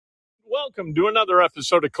Welcome to another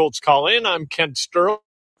episode of Colts Call In. I'm Kent Sterling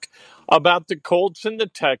about the Colts and the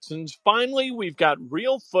Texans. Finally, we've got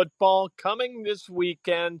real football coming this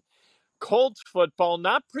weekend. Colts football,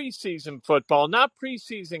 not preseason football, not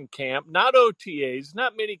preseason camp, not OTAs,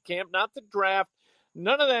 not mini camp, not the draft,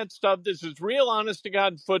 none of that stuff. This is real honest to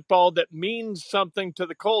God football that means something to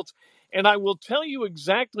the Colts. And I will tell you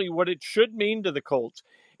exactly what it should mean to the Colts.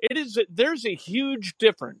 There's a huge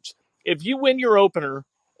difference if you win your opener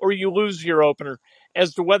or you lose your opener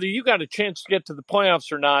as to whether you got a chance to get to the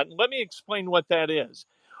playoffs or not. Let me explain what that is.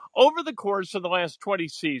 Over the course of the last 20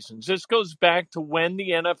 seasons, this goes back to when the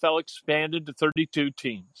NFL expanded to 32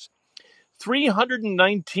 teams.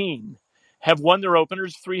 319 have won their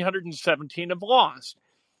openers, 317 have lost.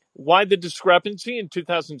 Why the discrepancy? In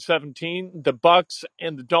 2017, the Bucs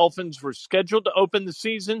and the Dolphins were scheduled to open the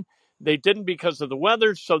season. They didn't because of the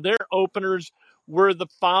weather, so their openers were the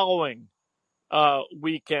following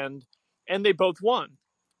weekend, and they both won.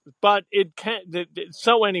 But it can't.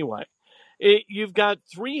 So anyway, you've got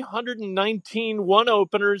 319 one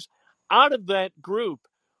openers. Out of that group,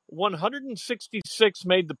 166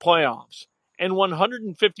 made the playoffs, and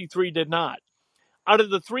 153 did not. Out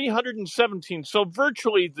of the 317, so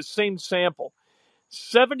virtually the same sample,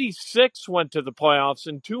 76 went to the playoffs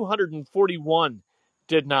and 241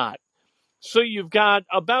 did not. So you've got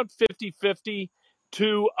about 50-50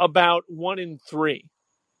 to about 1 in 3.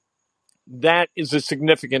 That is a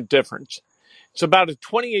significant difference. It's about a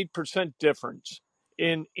 28% difference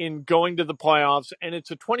in going to the playoffs, and it's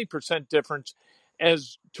a 20% difference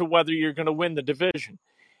as to whether you're going to win the division.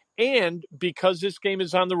 And because this game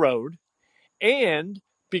is on the road, and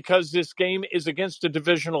because this game is against a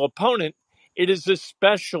divisional opponent, it is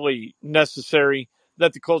especially necessary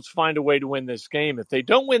that the Colts find a way to win this game. If they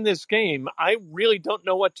don't win this game, I really don't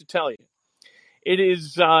know what to tell you. It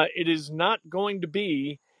is not going to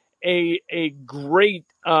be a great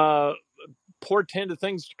portend of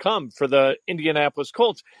things to come for the Indianapolis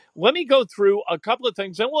Colts. Let me go through a couple of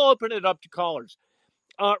things, and we'll open it up to callers.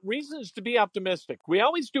 Reasons to be optimistic. We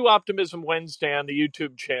always do Optimism Wednesday on the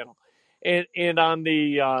YouTube channel and on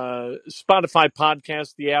the Spotify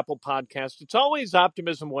podcast, the Apple podcast. It's always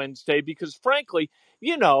Optimism Wednesday because, frankly,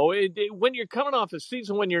 when you're coming off a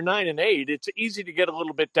season when you're 9-8, it's easy to get a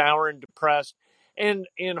little bit dour and depressed and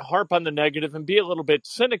harp on the negative and be a little bit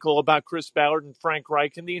cynical about Chris Ballard and Frank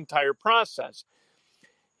Reich and the entire process.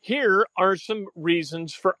 Here are some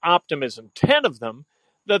reasons for optimism, 10 of them,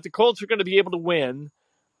 that the Colts are going to be able to win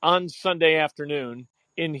on Sunday afternoon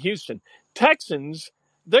in Houston. Texans,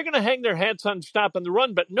 they're going to hang their hats on stopping the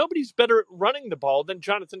run, but nobody's better at running the ball than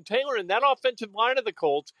Jonathan Taylor, and that offensive line of the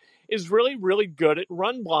Colts is really, really good at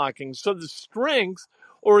run blocking. So the strength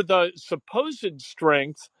or the supposed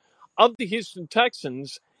strength of the Houston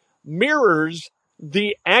Texans mirrors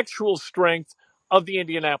the actual strength of the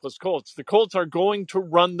Indianapolis Colts. The Colts are going to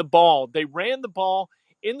run the ball. They ran the ball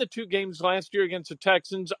in the 2 games last year against the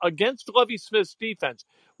Texans, against Lovie Smith's defense.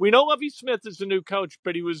 We know Lovie Smith is a new coach,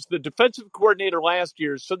 but he was the defensive coordinator last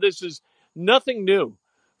year, so this is nothing new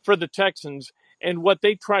for the Texans and what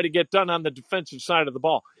they try to get done on the defensive side of the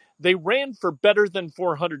ball. They ran for better than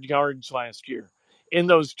 400 yards last year in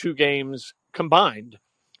those 2 games combined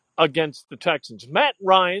against the Texans. Matt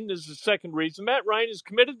Ryan, this is the second reason. Matt Ryan is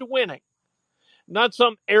committed to winning, not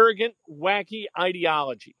some arrogant, wacky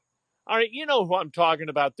ideology. All right, you know who I'm talking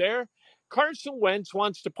about there. Carson Wentz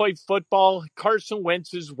wants to play football Carson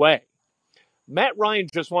Wentz's way. Matt Ryan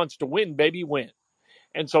just wants to win, baby, win.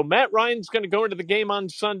 And so Matt Ryan's going to go into the game on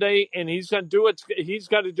Sunday, and he's going to do what he's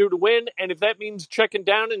got to do to win. And if that means checking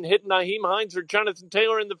down and hitting Nyheim Hines or Jonathan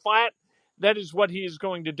Taylor in the flat, that is what he is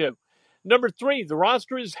going to do. Number 3, the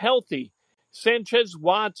roster is healthy. Sanchez,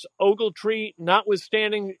 Watts, Ogletree,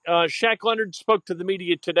 notwithstanding, Shaq Leonard spoke to the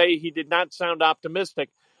media today. He did not sound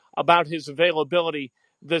optimistic about his availability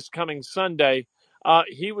this coming Sunday.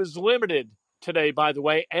 He was limited today, by the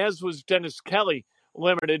way, as was Dennis Kelly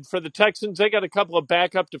limited. For the Texans, they got a couple of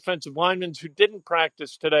backup defensive linemen who didn't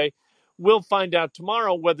practice today. We'll find out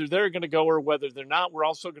tomorrow whether they're going to go or whether they're not. We're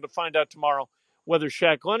also going to find out tomorrow whether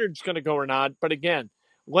Shaq Leonard's going to go or not. But again,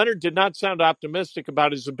 Leonard did not sound optimistic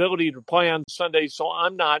about his ability to play on Sunday, so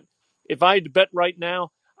I'm not. If I had to bet right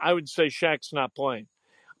now, I would say Shaq's not playing.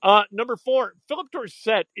 Number 4, Philip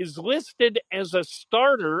Dorsett is listed as a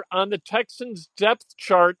starter on the Texans depth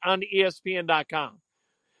chart on ESPN.com.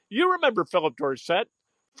 You remember Philip Dorsett,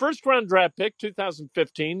 first-round draft pick,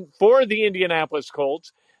 2015, for the Indianapolis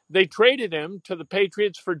Colts. They traded him to the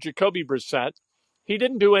Patriots for Jacoby Brissett. He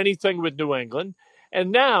didn't do anything with New England,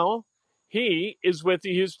 and now he is with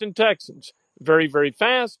the Houston Texans. Very, very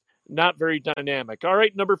fast, not very dynamic. All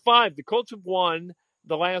right, number 5, the Colts have won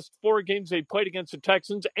the last 4 games they played against the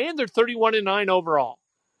Texans, and they're 31-9 overall.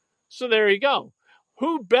 So there you go.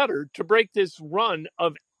 Who better to break this run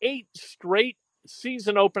of 8 straight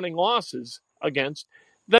season opening losses against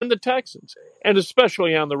than the Texans, and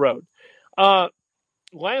especially on the road.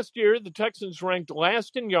 Last year, the Texans ranked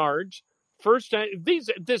last in yards.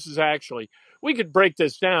 This is actually, we could break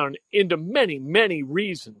this down into many, many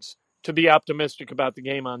reasons to be optimistic about the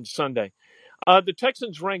game on Sunday. The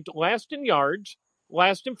Texans ranked last in yards,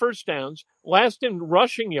 last in first downs, last in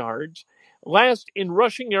rushing yards, last in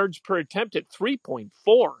rushing yards per attempt at 3.4.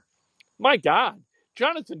 My God,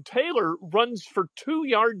 Jonathan Taylor runs for 2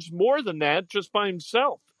 yards more than that just by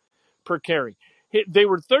himself per carry. They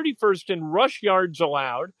were 31st in rush yards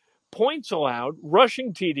allowed, points allowed,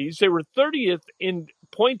 rushing TDs. They were 30th in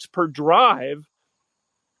points per drive,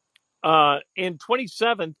 and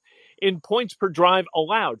 27th in points per drive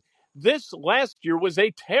allowed. This last year was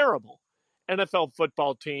a terrible NFL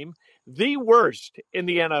football team, the worst in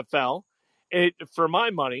the NFL, for my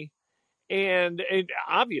money. And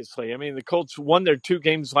obviously, I mean, the Colts won their 2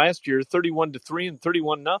 games last year, 31-3 and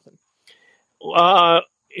 31-0.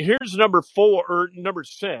 Here's number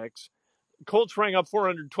 6. Colts rang up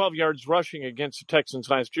 412 yards rushing against the Texans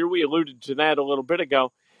last year. We alluded to that a little bit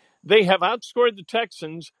ago. They have outscored the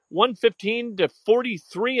Texans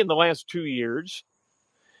 115-43 in the last 2 years.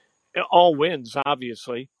 All wins,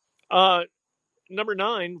 obviously. Number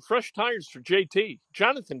 9, fresh tires for JT.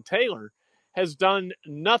 Jonathan Taylor has done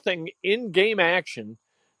nothing in game action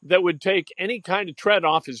that would take any kind of tread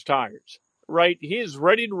off his tires, right? He is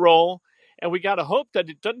ready to roll, and we got to hope that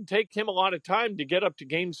it doesn't take him a lot of time to get up to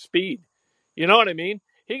game speed. You know what I mean?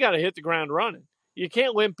 He got to hit the ground running. You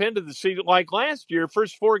can't limp into the season like last year.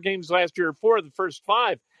 First 4 games last year, 4 of the first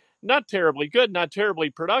 5, not terribly good, not terribly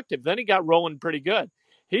productive. Then he got rolling pretty good.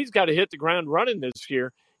 He's got to hit the ground running this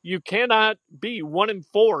year. You cannot be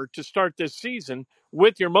 1-4 to start this season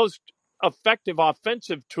with your most effective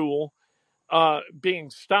offensive tool being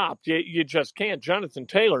stopped. You just can't. Jonathan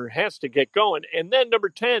Taylor has to get going. And then number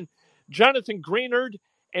 10, Jonathan Greenard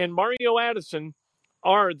and Mario Addison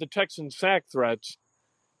are the Texans sack threats.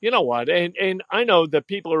 You know what? And I know that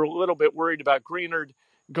people are a little bit worried about Greenard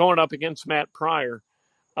going up against Matt Pryor.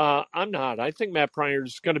 I'm not. I think Matt Pryor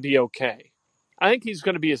is going to be okay. I think he's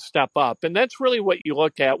going to be a step up. And that's really what you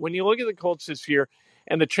look at when you look at the Colts this year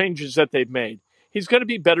and the changes that they've made. He's going to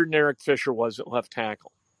be better than Eric Fisher was at left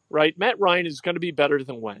tackle, right? Matt Ryan is going to be better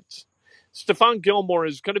than Wentz. Stephon Gilmore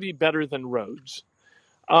is going to be better than Rhodes.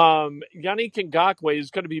 Yannick Ngakoue is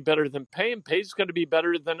going to be better than Pay, and Pay is going to be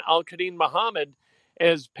better than Al-Qadim Muhammad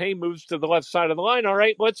as Pay moves to the left side of the line. All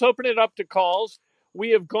right, let's open it up to calls. We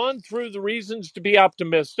have gone through the reasons to be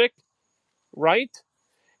optimistic, right?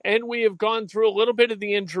 And we have gone through a little bit of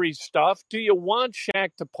the injury stuff. Do you want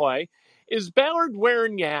Shaq to play? Is Ballard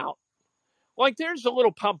wearing you out? Like, there's a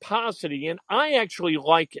little pomposity, and I actually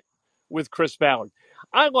like it with Chris Ballard.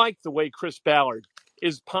 I like the way Chris Ballard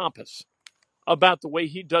is pompous about the way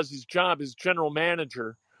he does his job as general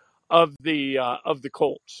manager of the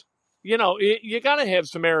Colts. You know, you got to have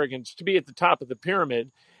some arrogance to be at the top of the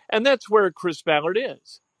pyramid, and that's where Chris Ballard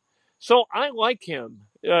is. So I like him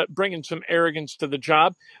bringing some arrogance to the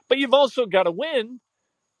job, but you've also got to win.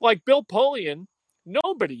 Like Bill Polian,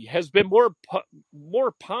 nobody has been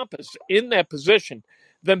more pompous in that position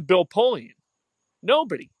than Bill Polian.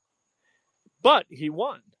 Nobody. But he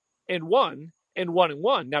won and won and won and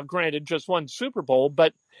won. Now, granted, just one Super Bowl,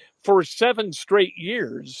 but for 7 straight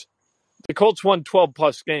years, the Colts won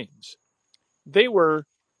 12-plus games. They were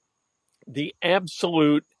the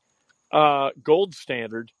absolute gold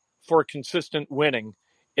standard for consistent winning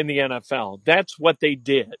in the NFL. That's what they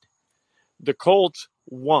did. The Colts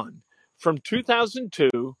won. From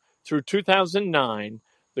 2002 through 2009,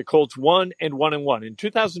 the Colts won and won and won. In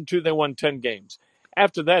 2002, they won 10 games.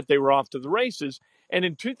 After that, they were off to the races. And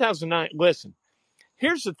in 2009, listen,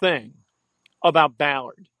 here's the thing about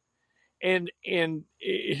Ballard. And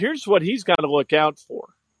here's what he's got to look out for.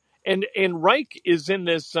 And Reich is in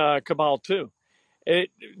this cabal too.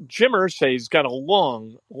 Jim Irsay's got a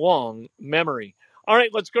long, long memory. All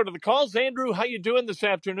right, let's go to the calls. Andrew, how you doing this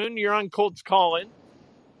afternoon? You're on Colts Call-In.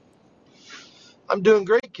 I'm doing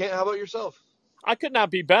great, Kent. How about yourself? I could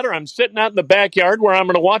not be better. I'm sitting out in the backyard where I'm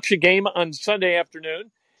going to watch a game on Sunday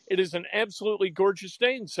afternoon. It is an absolutely gorgeous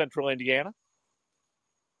day in central Indiana.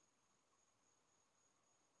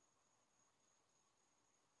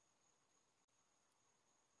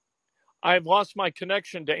 I've lost my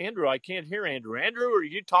connection to Andrew. I can't hear Andrew. Andrew, are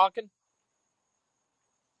you talking?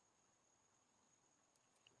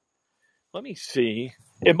 Let me see.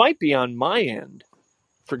 It might be on my end,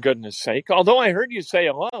 for goodness sake. Although I heard you say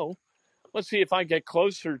hello. let's see if I get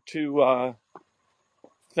closer to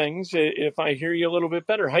things. If I hear you a little bit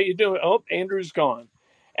better, how you doing? Oh, Andrew's gone.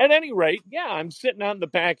 At any rate, yeah, I'm sitting out in the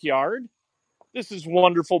backyard. This is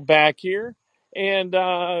wonderful back here, and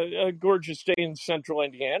a gorgeous day in Central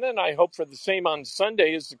Indiana. And I hope for the same on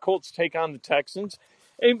Sunday as the Colts take on the Texans.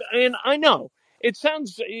 And I know it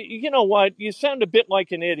sounds, you know what, you sound a bit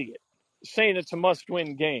like an idiot saying it's a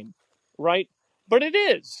must-win game, right? But it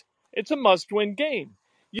is. It's a must-win game.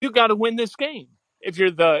 You got to win this game if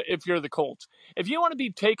you're the Colts. If you want to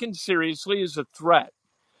be taken seriously as a threat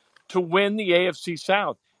to win the AFC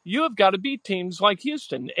South, you have got to beat teams like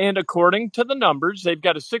Houston. And according to the numbers, they've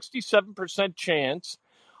got a 67% chance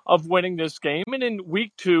of winning this game. And in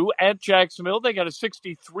week 2 at Jacksonville, they got a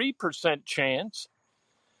 63% chance.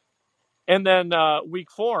 And then week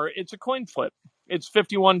 4, it's a coin flip. It's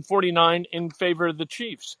 51-49 in favor of the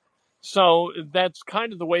Chiefs. So that's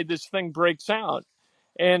kind of the way this thing breaks out.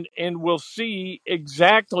 And we'll see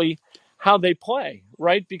exactly how they play,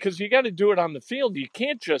 right? Because you got to do it on the field. You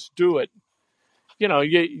can't just do it.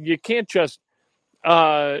 You can't just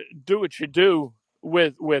do what you do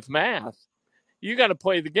with math. You got to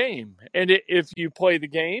play the game, and if you play the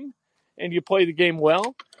game and you play the game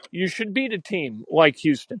well, you should beat a team like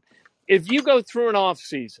Houston. If you go through an off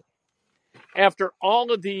season after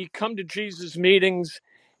all of the come to Jesus meetings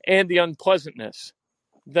and the unpleasantness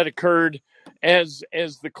that occurred as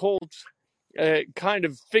the Colts kind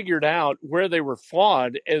of figured out where they were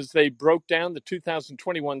flawed as they broke down the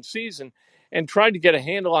 2021 season and tried to get a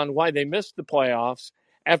handle on why they missed the playoffs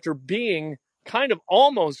after being kind of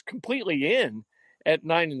almost completely in at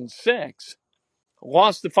 9-6.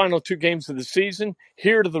 Lost the final 2 games of the season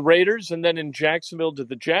here to the Raiders and then in Jacksonville to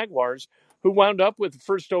the Jaguars, who wound up with the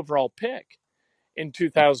first overall pick in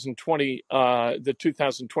 2020, the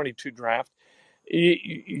 2022 draft.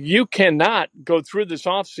 You cannot go through this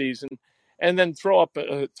offseason and then throw up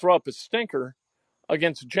a stinker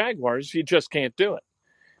against the Jaguars. You just can't do it.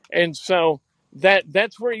 And so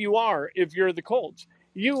that's where you are if you're the Colts.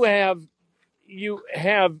 You have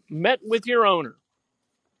met with your owner.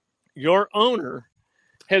 Your owner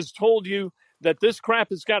has told you that this crap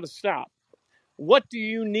has got to stop. What do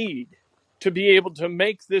you need to be able to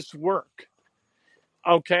make this work?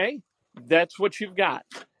 Okay, that's what you've got.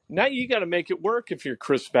 Now you got to make it work if you're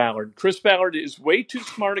Chris Ballard. Chris Ballard is way too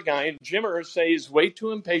smart a guy, and Jim Irsay is way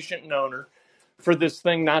too impatient an owner for this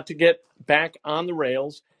thing not to get back on the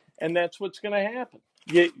rails, and that's what's going to happen.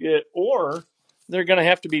 Or there are going to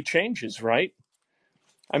have to be changes, right?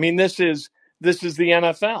 I mean, this is the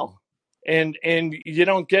NFL, and you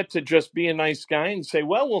don't get to just be a nice guy and say,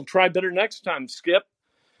 "Well, we'll try better next time, Skip,"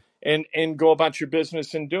 and go about your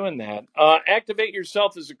business in doing that. Activate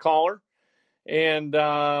yourself as a caller. And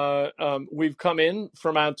we've come in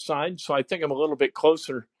from outside, so I think I'm a little bit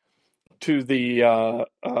closer to the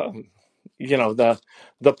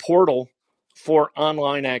the portal for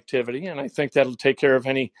online activity, and I think that'll take care of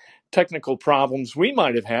any technical problems we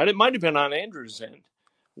might have had. It might have been on Andrew's end.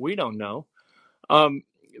 We don't know.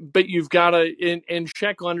 But you've got to, and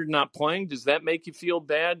Shaq Leonard not playing, does that make you feel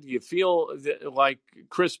bad? Do you feel like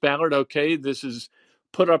Chris Ballard, okay, this is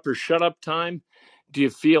put up or shut up time? Do you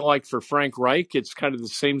feel like for Frank Reich, it's kind of the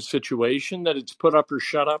same situation that it's put up or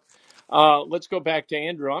shut up? Let's go back to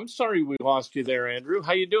Andrew. I'm sorry we lost you there, Andrew.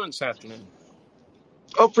 How you doing this afternoon?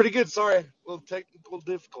 Oh, pretty good. Sorry, a little technical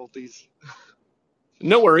difficulties.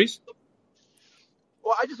 No worries.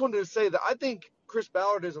 Well, I just wanted to say that I think Chris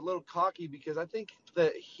Ballard is a little cocky because I think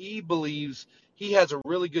that he believes he has a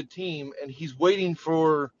really good team and he's waiting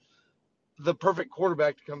for the perfect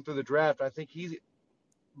quarterback to come through the draft. I think he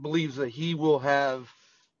believes that he will have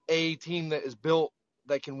a team that is built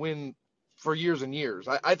that can win for years and years.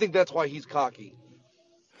 I think that's why he's cocky.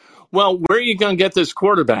 Well, where are you going to get this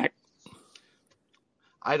quarterback?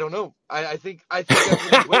 I don't know. I think that's what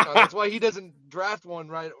he's waiting on. That's why he doesn't draft one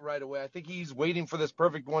right away. I think he's waiting for this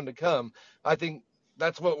perfect one to come. I think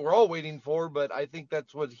that's what we're all waiting for, but I think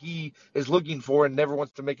that's what he is looking for and never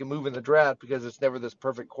wants to make a move in the draft because it's never this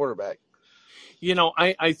perfect quarterback.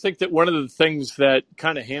 I think that one of the things that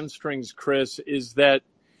kind of hamstrings Chris is that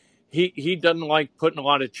he doesn't like putting a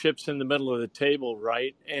lot of chips in the middle of the table,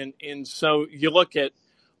 right? And so you look at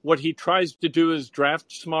what he tries to do is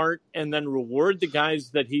draft smart and then reward the guys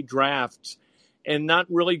that he drafts and not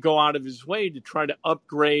really go out of his way to try to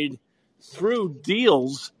upgrade through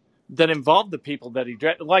deals that involve the people that he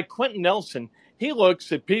drafted. Like Quentin Nelson, he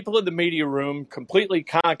looks at people in the media room completely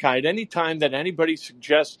cockeyed anytime that anybody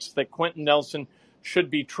suggests that Quentin Nelson should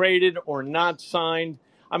be traded or not signed.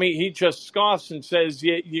 I mean, he just scoffs and says,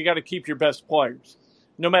 you got to keep your best players,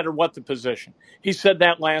 no matter what the position. He said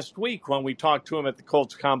that last week when we talked to him at the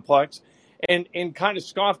Colts complex. and kind of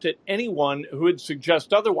scoffed at anyone who would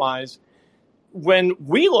suggest otherwise. When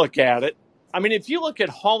we look at it, I mean, if you look at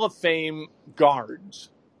Hall of Fame guards,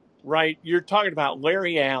 right, you're talking about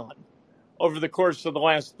Larry Allen over the course of the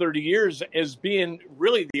last 30 years as being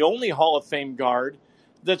really the only Hall of Fame guard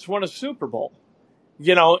that's won a Super Bowl.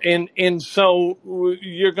 And so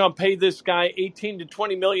you're going to pay this guy $18 to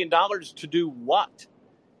 $20 million to do what?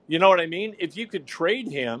 You know what I mean? If you could trade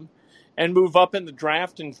him and move up in the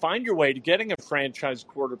draft and find your way to getting a franchise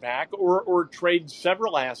quarterback, or trade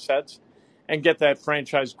several assets and get that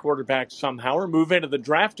franchise quarterback somehow, or move into the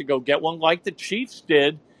draft to go get one like the Chiefs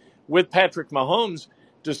did with Patrick Mahomes,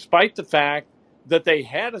 despite the fact that they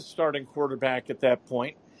had a starting quarterback at that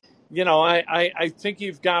point. I think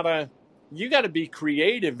you got to be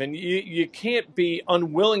creative, and you can't be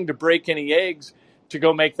unwilling to break any eggs to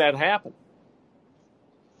go make that happen.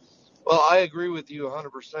 Well, I agree with you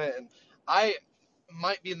 100%. And I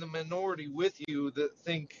might be in the minority with you that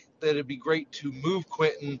think that it'd be great to move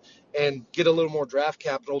Quentin and get a little more draft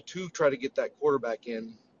capital to try to get that quarterback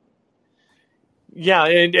in. Yeah,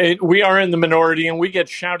 and we are in the minority, and we get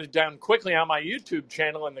shouted down quickly on my YouTube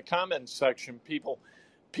channel in the comments section. People,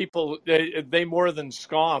 they more than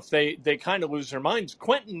scoff. They kind of lose their minds.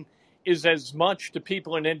 Quentin is as much to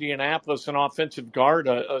people in Indianapolis an offensive guard,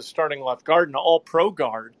 a starting left guard, an all-pro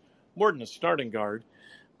guard, more than a starting guard.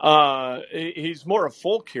 He's more a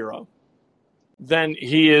folk hero than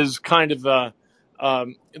he is kind of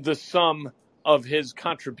the sum of his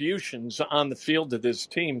contributions on the field to this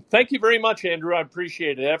team. Thank you very much, Andrew. I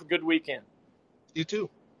appreciate it. Have a good weekend. You too.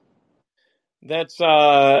 That's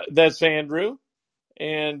Andrew,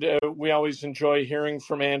 and we always enjoy hearing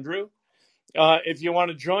from Andrew. If you want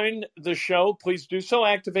to join the show, please do so.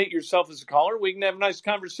 Activate yourself as a caller. We can have a nice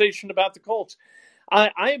conversation about the Colts.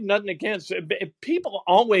 I have nothing against it. People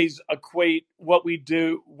always equate what we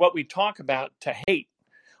do, what we talk about, to hate.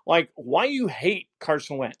 Like, why you hate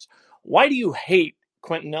Carson Wentz? Why do you hate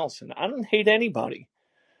Quentin Nelson? I don't hate anybody.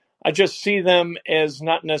 I just see them as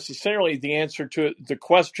not necessarily the answer to the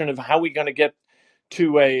question of how we going to get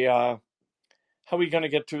to a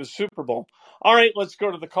Super Bowl. All right, let's go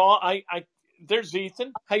to the call. There's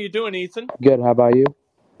Ethan. How you doing, Ethan? Good. How about you?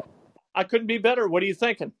 I couldn't be better. What are you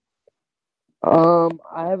thinking? I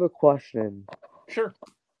have a question. Sure.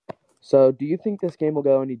 So, do you think this game will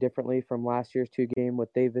go any differently from last year's game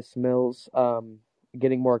with Davis Mills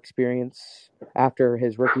getting more experience after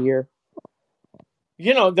his rookie year?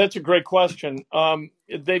 That's a great question.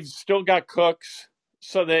 They've still got Cooks,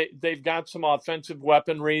 so they've got some offensive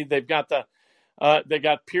weaponry. They got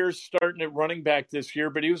Pierce starting at running back this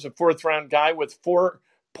year, but he was a fourth-round guy with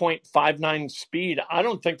 4.59 speed. I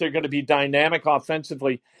don't think they're going to be dynamic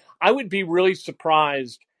offensively. I would be really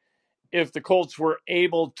surprised if the Colts were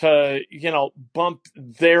able to, bump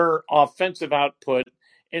their offensive output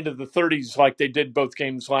into the 30s like they did both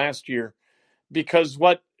games last year, because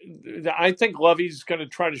I think Lovey's going to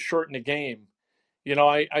try to shorten the game.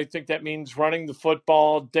 I think that means running the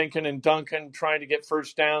football, dinking and dunking, trying to get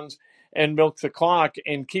first downs and milk the clock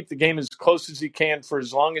and keep the game as close as he can for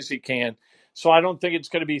as long as he can. So I don't think it's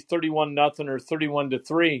going to be 31-0 or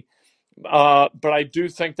 31-3. But I do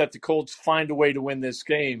think that the Colts find a way to win this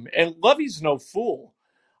game. And Lovey's no fool.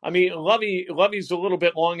 I mean, Lovey's a little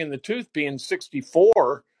bit long in the tooth, being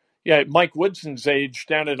 64. Yeah, Mike Woodson's age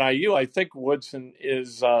down at IU. I think Woodson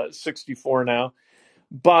is 64 now.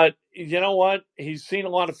 But you know what? He's seen a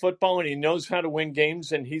lot of football, and he knows how to win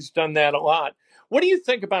games, and he's done that a lot. What do you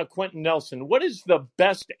think about Quentin Nelson? What is the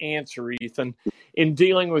best answer, Ethan, in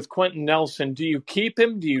dealing with Quentin Nelson? Do you keep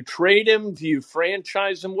him? Do you trade him? Do you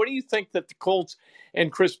franchise him? What do you think that the Colts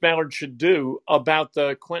and Chris Ballard should do about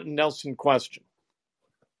the Quentin Nelson question?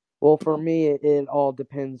 Well, for me, it all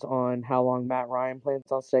depends on how long Matt Ryan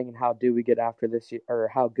plans on staying and how do we get after this year, or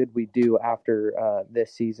how good we do after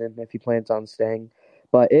this season if he plans on staying.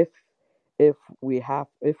 But if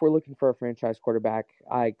we're looking for a franchise quarterback,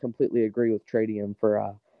 I completely agree with trading him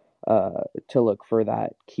for to look for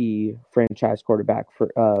that key franchise quarterback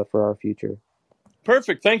for our future.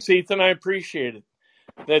 Perfect. Thanks, Ethan. I appreciate it.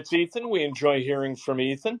 That's Ethan. We enjoy hearing from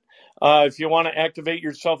Ethan. If you want to activate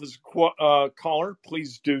yourself as a caller,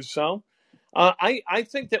 please do so. I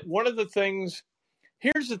think that one of the things,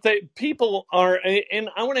 here's the thing, people are, and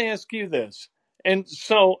I want to ask you this. And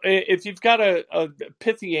so if you've got a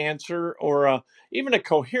pithy answer or even a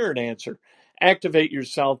coherent answer, activate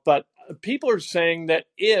yourself. But people are saying that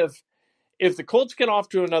if the Colts get off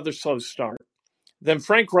to another slow start, then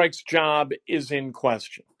Frank Reich's job is in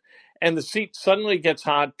question. And the seat suddenly gets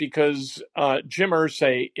hot because Jim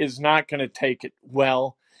Irsay is not going to take it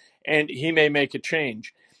well, and he may make a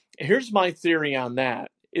change. Here's my theory on that.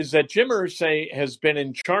 is that Jim Irsay has been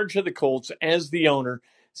in charge of the Colts as the owner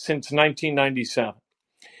since 1997.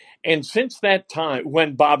 And since that time,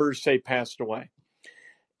 when Bob Irsay passed away,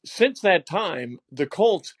 since that time, the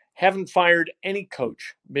Colts haven't fired any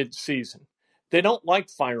coach mid-season. They don't like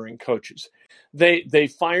firing coaches. They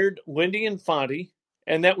fired Lindy Infante,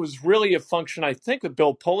 and that was really a function, I think, of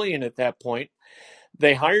Bill Polian at that point.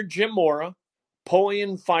 They hired Jim Mora.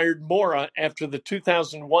 Polian fired Mora after the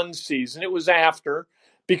 2001 season. It was after,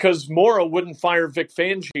 because Mora wouldn't fire Vic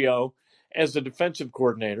Fangio as the defensive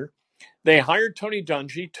coordinator. They hired Tony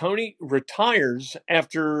Dungy. Tony retires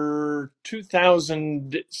after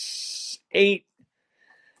 2008,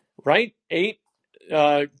 right?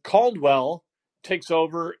 Caldwell takes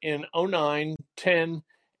over in 09, 10,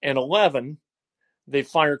 and 11. They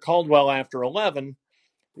fire Caldwell after 11.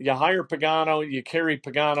 You hire Pagano. You carry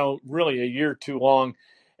Pagano really a year too long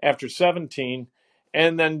after 17.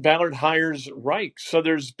 And then Ballard hires Reich. So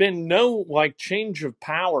there's been no change of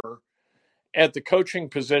power at the coaching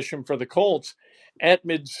position for the Colts at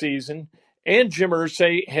midseason. And Jim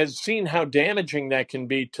Irsay has seen how damaging that can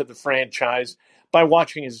be to the franchise by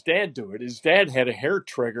watching his dad do it. His dad had a hair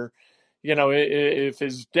trigger. If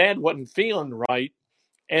his dad wasn't feeling right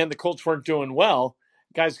and the Colts weren't doing well,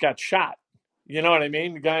 guys got shot. You know what I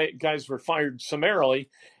mean? Guys were fired summarily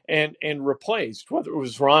and replaced, whether it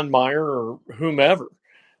was Ron Meyer or whomever.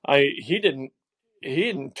 He didn't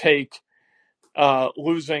take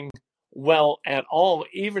losing well at all,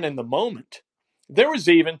 even in the moment. There was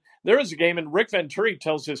a game, and Rick Venturi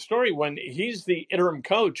tells his story when he's the interim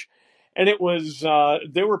coach, and it was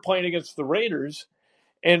they were playing against the Raiders,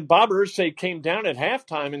 and Bob Irsay came down at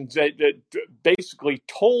halftime and basically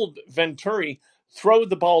told Venturi, throw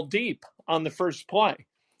the ball deep on the first play,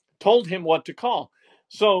 told him what to call.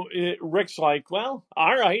 So Rick's like, well,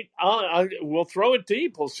 all right, we'll throw it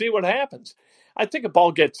deep. We'll see what happens. I think a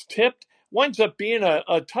ball gets tipped, winds up being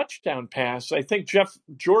a touchdown pass. I think Jeff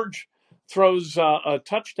George throws a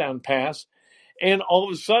touchdown pass. And all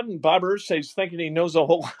of a sudden, Bob Irsay's thinking he knows a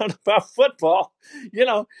whole lot about football.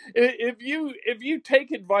 If you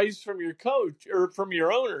take advice from your coach or from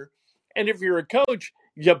your owner, and if you're a coach,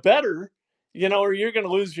 you better, or you're going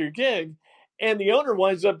to lose your gig. And the owner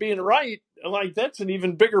winds up being right. That's an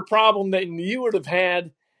even bigger problem than you would have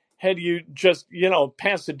had you just,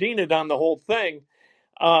 Pasadena'd on the whole thing.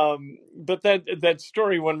 But that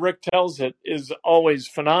story, when Rick tells it, is always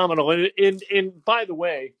phenomenal. And by the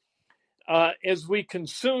way, as we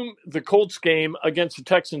consume the Colts game against the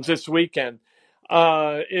Texans this weekend,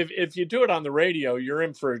 if you do it on the radio, you're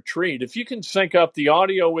in for a treat. If you can sync up the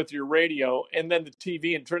audio with your radio and then the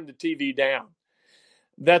TV and turn the TV down,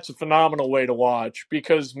 that's a phenomenal way to watch,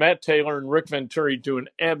 because Matt Taylor and Rick Venturi do an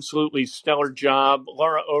absolutely stellar job.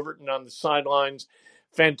 Laura Overton on the sidelines,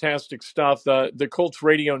 fantastic stuff. The Colts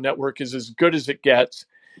radio network is as good as it gets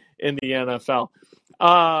in the NFL.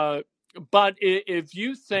 But if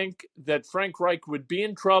you think that Frank Reich would be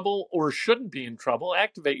in trouble or shouldn't be in trouble,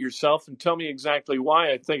 activate yourself and tell me exactly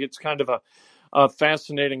why. I think it's kind of a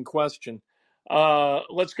fascinating question.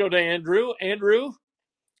 Let's go to Andrew. Andrew,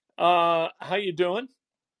 how you doing?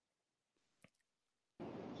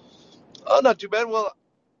 Not too bad. Well,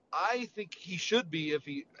 I think he should be if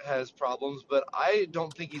he has problems, but I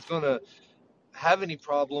don't think he's going to have any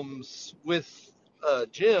problems with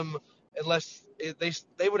Jim unless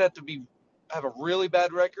they would have to have a really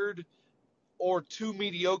bad record or two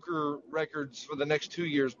mediocre records for the next 2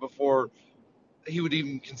 years before he would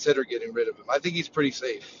even consider getting rid of him. I think he's pretty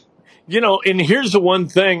safe. And here's the one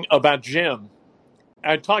thing about Jim.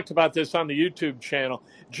 I talked about this on the YouTube channel.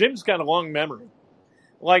 Jim's got a long memory.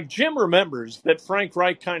 Jim remembers that Frank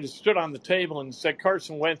Reich kind of stood on the table and said,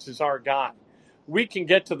 Carson Wentz is our guy. We can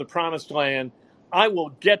get to the promised land. I will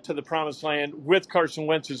get to the promised land with Carson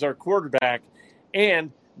Wentz as our quarterback.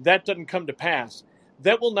 And that doesn't come to pass.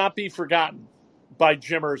 That will not be forgotten by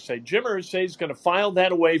Jim Irsay. Jim Irsay is going to file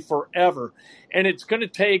that away forever. And it's going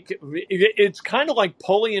to it's kind of like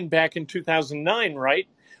Polian back in 2009, right?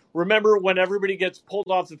 Remember when everybody gets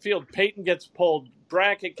pulled off the field? Peyton gets pulled.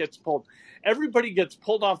 Brackett gets pulled. Everybody gets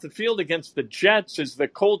pulled off the field against the Jets as the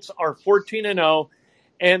Colts are 14-0,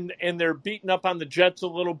 and they're beating up on the Jets a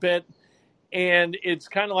little bit. And it's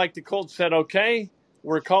kind of like the Colts said, okay,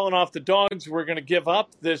 we're calling off the dogs. We're going to give up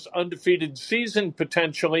this undefeated season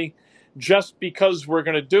potentially just because we're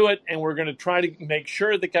going to do it, and we're going to try to make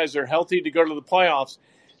sure the guys are healthy to go to the playoffs.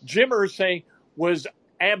 Jim Irsay was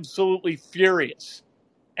absolutely furious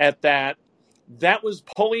at that. That was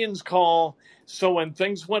Polian's call. So when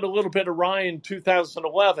things went a little bit awry in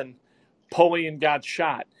 2011, Polian got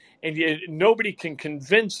shot. And nobody can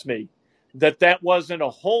convince me that wasn't a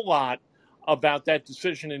whole lot about that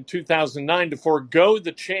decision in 2009 to forego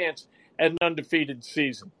the chance at an undefeated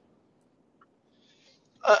season?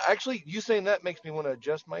 Actually, you saying that makes me want to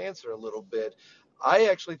adjust my answer a little bit. I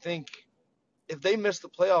actually think if they miss the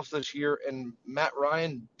playoffs this year and Matt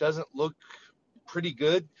Ryan doesn't look pretty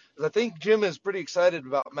good, because I think Jim is pretty excited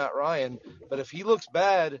about Matt Ryan, but if he looks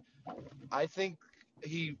bad, I think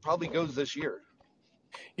he probably goes this year.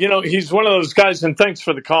 You know, he's one of those guys, and thanks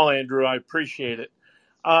for the call, Andrew. I appreciate it.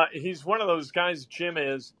 He's one of those guys, Jim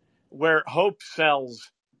is, where hope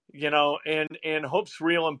sells, and hope's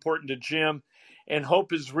real important to Jim, and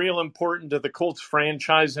hope is real important to the Colts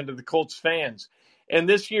franchise and to the Colts fans. And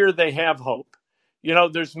this year they have hope.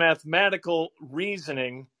 There's mathematical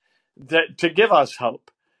reasoning that to give us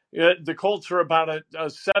hope. The Colts are about a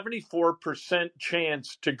 74%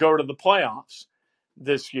 chance to go to the playoffs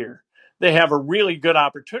this year. They have a really good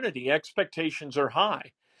opportunity. Expectations are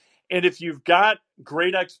high. And if you've got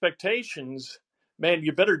great expectations, man,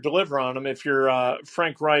 you better deliver on them if you're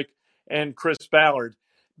Frank Reich and Chris Ballard,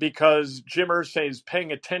 because Jim Irsay is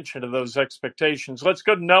paying attention to those expectations. Let's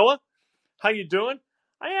go to Noah. How you doing?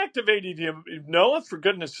 I activated you, Noah, for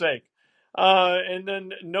goodness sake. And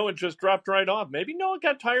then Noah just dropped right off. Maybe Noah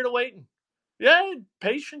got tired of waiting. Yeah,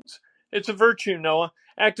 patience. It's a virtue, Noah.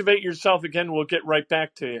 Activate yourself again. We'll get right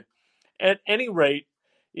back to you. At any rate,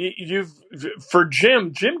 for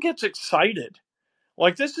Jim gets excited.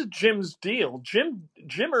 Like, this is Jim's deal. Jim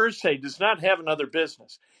Irsay does not have another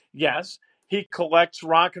business. Yes, he collects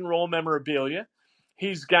rock and roll memorabilia.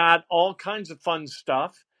 He's got all kinds of fun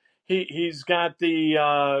stuff. He's got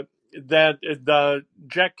the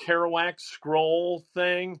Jack Kerouac scroll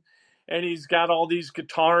thing, and he's got all these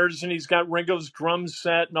guitars, and he's got Ringo's drum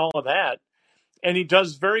set and all of that. And he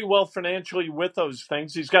does very well financially with those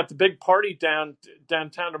things. He's got the big party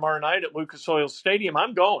downtown tomorrow night at Lucas Oil Stadium.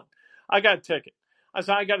 I'm going. I got a ticket. I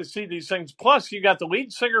said, I got to see these things. Plus, you got the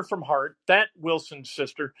lead singer from Heart, that Wilson's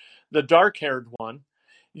sister, the dark-haired one.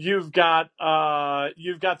 You've got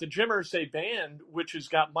the Jim Irsay Band, which has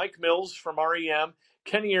got Mike Mills from REM,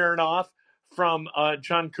 Kenny Aronoff from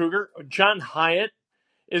John Cougar, John Hyatt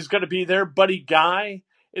is going to be there, Buddy Guy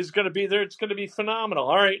is going to be there. It's going to be phenomenal.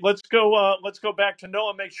 All right, let's go. Let's go back to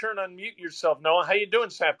Noah. Make sure and unmute yourself, Noah. How you doing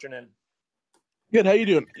this afternoon? Good. How you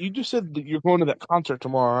doing? You just said that you're going to that concert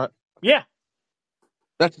tomorrow, right? Yeah.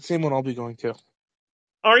 That's the same one I'll be going to.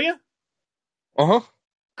 Are you? Uh-huh.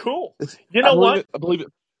 Cool. You know what? I believe it.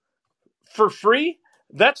 For free,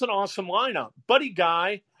 that's an awesome lineup. Buddy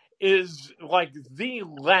Guy is like the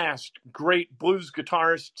last great blues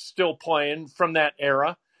guitarist still playing from that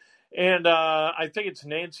era. And I think it's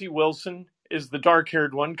Nancy Wilson is the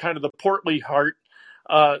dark-haired one, kind of the portly Heart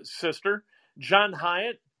sister. John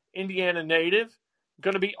Hyatt, Indiana native,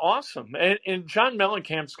 going to be awesome. And John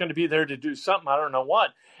Mellencamp's going to be there to do something. I don't know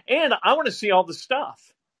what. And I want to see all the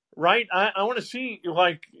stuff, right? I want to see,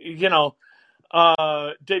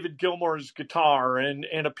 David Gilmour's guitar and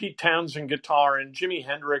a Pete Townsend guitar and Jimi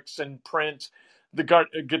Hendrix and Prince, the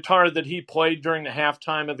guitar that he played during the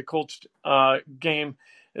halftime of the Colts game,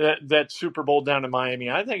 that Super Bowl down in Miami.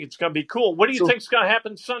 I think it's going to be cool. What do you think is going to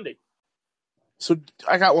happen Sunday? So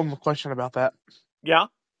I got one more question about that. Yeah.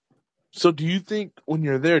 So do you think when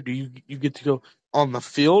you're there, do you get to go on the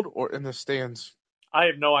field or in the stands? I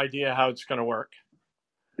have no idea how it's going to work.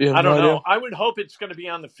 I don't know. I would hope it's going to be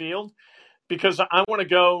on the field, because I want to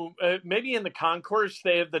go, maybe in the concourse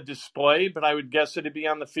they have the display, but I would guess it'd be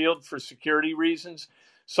on the field for security reasons.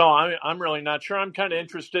 So I'm really not sure. I'm kind of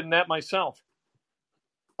interested in that myself.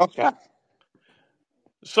 Okay.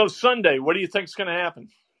 So Sunday, what do you think is going to happen?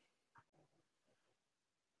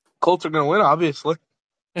 Colts are going to win, obviously.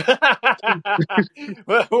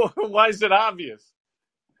 Why is it obvious?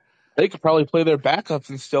 They could probably play their backups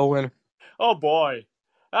and still win. Oh, boy.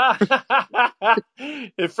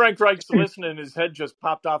 If Frank Reich's listening, his head just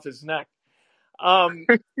popped off his neck. As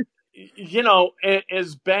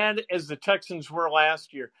bad as the Texans were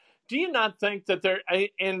last year, do you not think that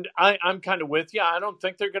I'm kind of with you. I don't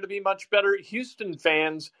think they're going to be much better. Houston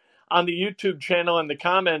fans on the YouTube channel and the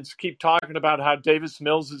comments keep talking about how Davis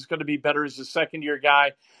Mills is going to be better as a second-year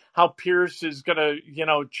guy, how Pierce is going to,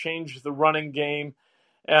 change the running game,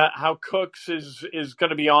 how Cooks is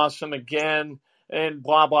going to be awesome again, and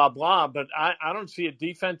blah, blah, blah. But I don't see a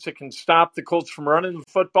defense that can stop the Colts from running the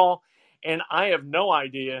football, and I have no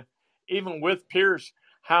idea, even with Pierce,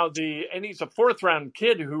 and he's a fourth-round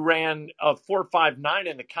kid who ran a 4.59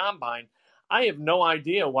 in the combine. I have no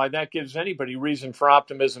idea why that gives anybody reason for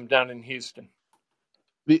optimism down in Houston.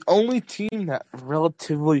 The only team that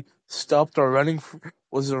relatively stopped our running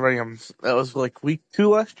was the Rams. That was like week 2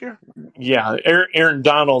 last year. Yeah, Aaron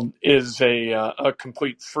Donald is a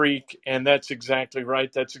complete freak, and that's exactly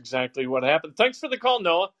right. That's exactly what happened. Thanks for the call,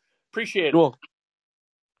 Noah. Appreciate it. Well,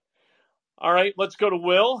 All right, let's go to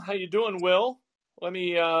Will. How you doing, Will? Let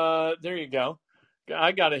me. There you go.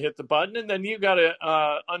 I got to hit the button, and then you got to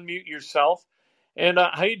unmute yourself. And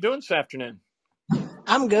how you doing this afternoon?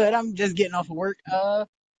 I'm good. I'm just getting off of work.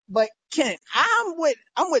 But Ken, I'm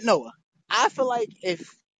with Noah. I feel like if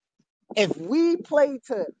we play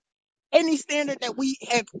to any standard that we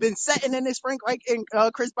have been setting in this Frank Reich and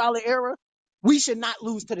Chris Ballard era, we should not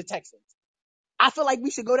lose to the Texans. I feel like we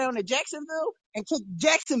should go down to Jacksonville and kick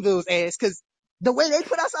Jacksonville's ass because the way they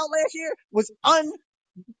put us out last year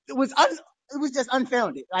it was just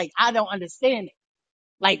unfounded. Like I don't understand it.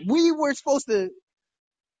 Like we were supposed to,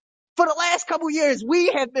 for the last couple years, we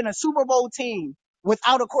have been a Super Bowl team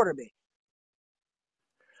without a quarterback.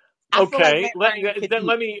 I feel like Okay, Matt Ryan could then do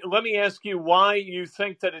let me ask you why you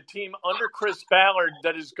think that a team under Chris Ballard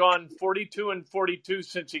that has gone 42-42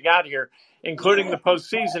 since he got here, including the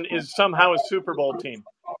postseason, is somehow a Super Bowl team.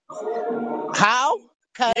 How?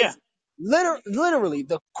 Yeah. Because literally,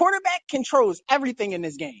 the quarterback controls everything in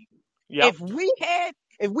this game. Yep. If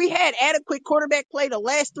we had adequate quarterback play the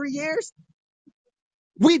last 3 years,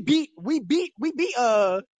 we beat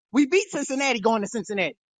Cincinnati going to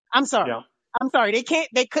Cincinnati. I'm sorry. Yeah. I'm sorry.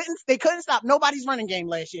 They couldn't stop nobody's running game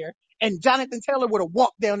last year. And Jonathan Taylor would have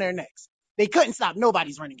walked down there next. They couldn't stop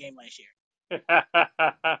nobody's running game last year.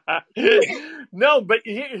 No, but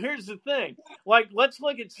here's the thing. Like, let's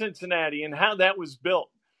look at Cincinnati and how that was built,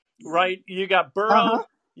 right? You got Burrow,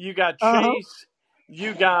 you got Chase,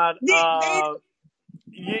 you got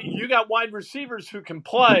you got wide receivers who can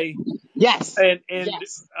play. Yes. And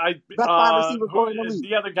yes. Best wide receiver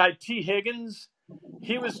the other guy, T. Higgins,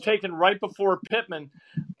 he was taken right before Pittman.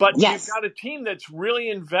 But you've got a team that's really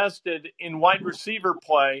invested in wide receiver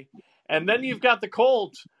play. And then you've got the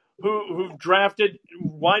Colts who've drafted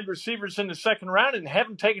wide receivers in the second round and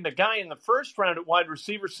haven't taken a guy in the first round at wide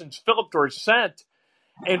receiver since Philip Dorsett.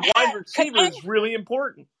 And wide receiver is really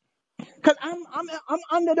important. Because I'm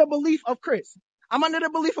under the belief of Chris.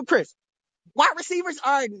 Wide receivers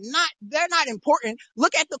they're not important.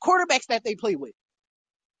 Look at the quarterbacks that they play with.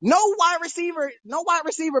 No wide receiver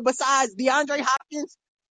besides DeAndre Hopkins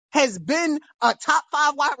has been a top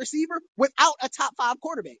 5 wide receiver without a top 5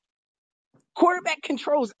 quarterback. Quarterback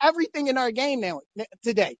controls everything in our game now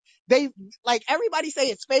today. They like everybody say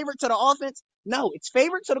it's favored to the offense. No, it's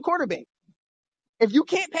favored to the quarterback. If you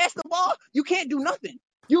can't pass the ball, you can't do nothing.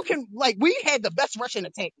 You can we had the best rushing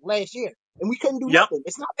attack last year and we couldn't do nothing.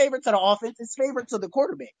 It's not favored to the offense, it's favored to the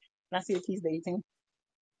quarterback. Can I see the keys to 18?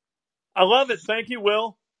 I love it. Thank you,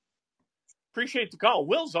 Will. Appreciate the call.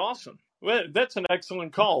 Will's awesome. Well, that's an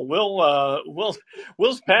excellent call.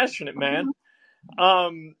 Will's passionate, man. I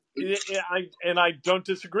don't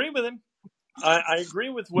disagree with him. I agree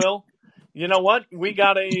with Will. You know what? We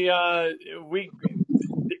got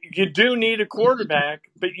you do need a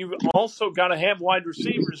quarterback, but you also got to have wide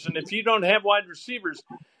receivers. And if you don't have wide receivers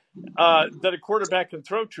that a quarterback can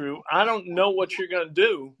throw to, I don't know what you're going to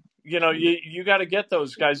do. You know, you got to get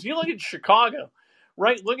those guys. You look at Chicago.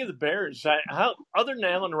 Right, look at the Bears. Other than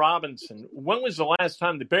Allen Robinson, when was the last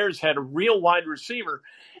time the Bears had a real wide receiver?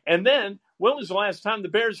 And then, when was the last time the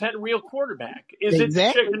Bears had a real quarterback? Is it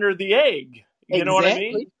the chicken or the egg? You know what I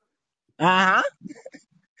mean? Uh-huh.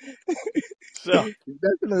 So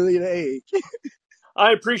definitely the egg.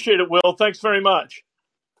 I appreciate it, Will. Thanks very much.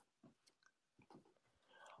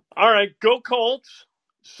 All right, go Colts.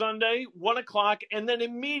 Sunday, 1 o'clock, and then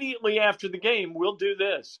immediately after the game, we'll do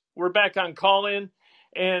this. We're back on call-in.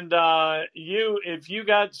 And if you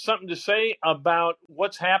got something to say about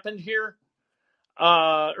what's happened here,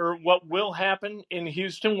 or what will happen in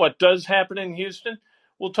Houston, what does happen in Houston,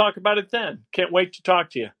 we'll talk about it then. Can't wait to talk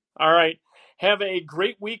to you. All right. Have a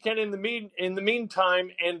great weekend in the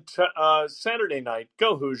meantime, and Saturday night,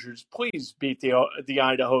 go Hoosiers. Please beat the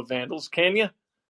Idaho Vandals, can you?